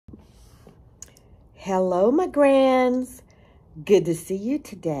Hello, my grands. Good to see you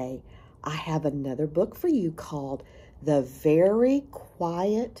today. I have another book for you called The Very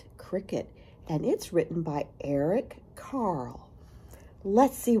Quiet Cricket, and it's written by Eric Carle.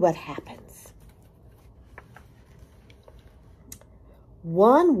 Let's see what happens.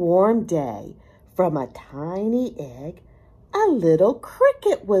 One warm day, from a tiny egg, a little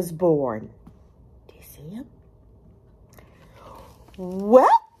cricket was born. Do you see him?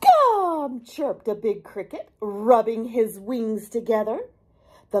 "Welcome," chirped a big cricket, rubbing his wings together.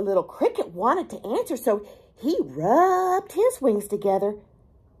 The little cricket wanted to answer, so he rubbed his wings together,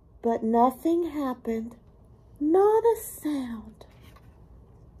 but nothing happened. Not a sound.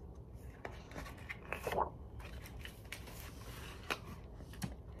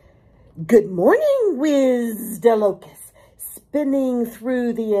 "Good morning," whizzed a locust, spinning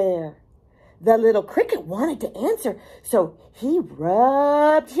through the air. The little cricket wanted to answer, so he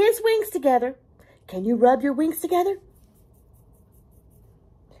rubbed his wings together. Can you rub your wings together?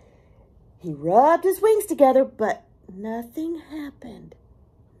 He rubbed his wings together, but nothing happened.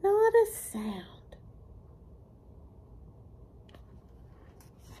 Not a sound.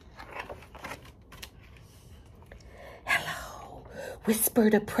 "Hello,"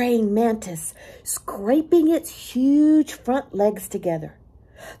 whispered a praying mantis, scraping its huge front legs together.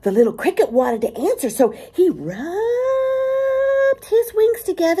 The little cricket wanted to answer, so he rubbed his wings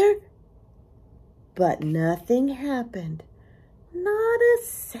together, but nothing happened. Not a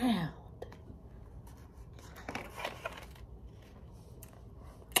sound.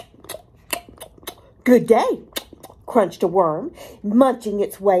 "Good day," crunched a worm, munching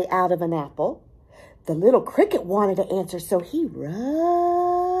its way out of an apple. The little cricket wanted to answer, so he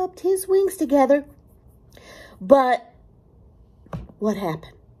rubbed his wings together. But what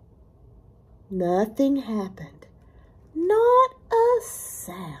happened? Nothing happened. Not a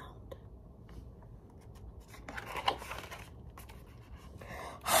sound.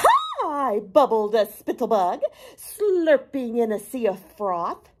 "Hi," bubbled a spittlebug, slurping in a sea of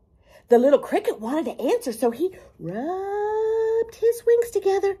froth. The little cricket wanted to answer, so he rubbed his wings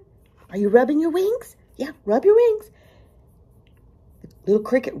together. Are you rubbing your wings? Yeah, rub your wings. The little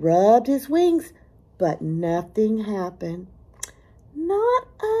cricket rubbed his wings, but nothing happened. Not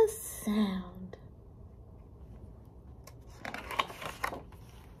a sound.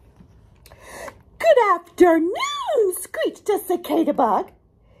 "Good afternoon," screeched a cicada bug,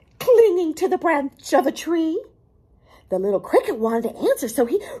 clinging to the branch of a tree. The little cricket wanted to answer, so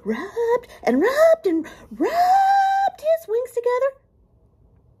he rubbed and rubbed and rubbed his wings together.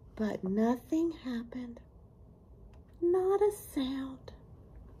 But nothing happened. Not a sound.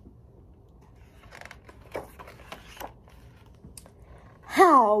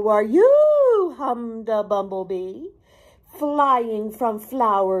 "How are you?" hummed a bumblebee, flying from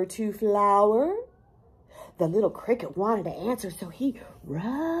flower to flower. The little cricket wanted to answer, so he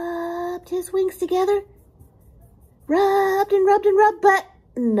rubbed his wings together. Rubbed and rubbed and rubbed, but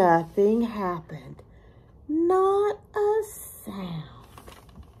nothing happened. Not a sound.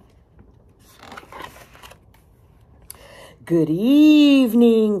 "Good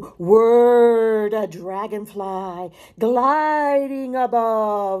evening," whirred a dragonfly, gliding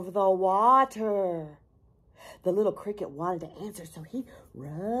above the water. The little cricket wanted to answer, so he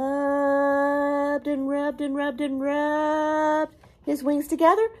rubbed and rubbed and rubbed and rubbed his wings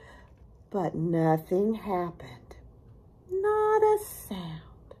together, but nothing happened. Not a sound.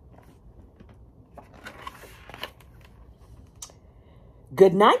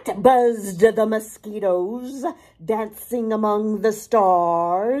 "Good night," buzzed the mosquitoes, dancing among the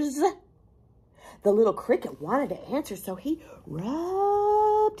stars. The little cricket wanted to answer, so he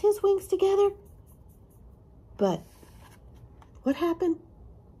rubbed his wings together. But what happened?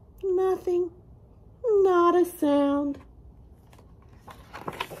 Nothing. Not a sound.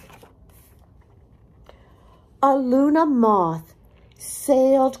 A Luna moth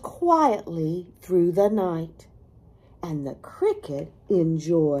sailed quietly through the night, and the cricket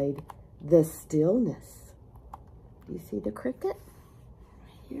enjoyed the stillness. You see the cricket?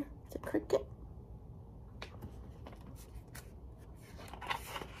 Right here, it's a cricket.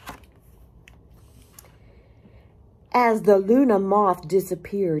 As the Luna moth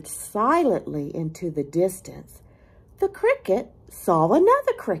disappeared silently into the distance, the cricket saw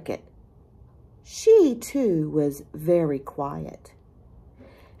another cricket. She, too, was very quiet.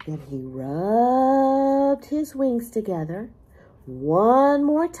 Then he rubbed his wings together one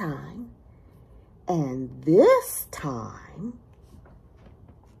more time, and this time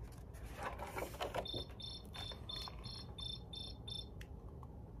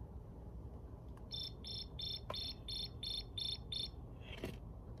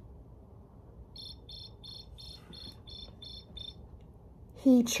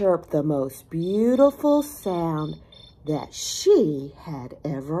he chirped the most beautiful sound that she had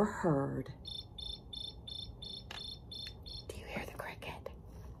ever heard. Do you hear the cricket?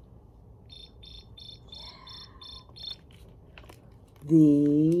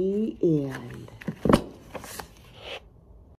 The end.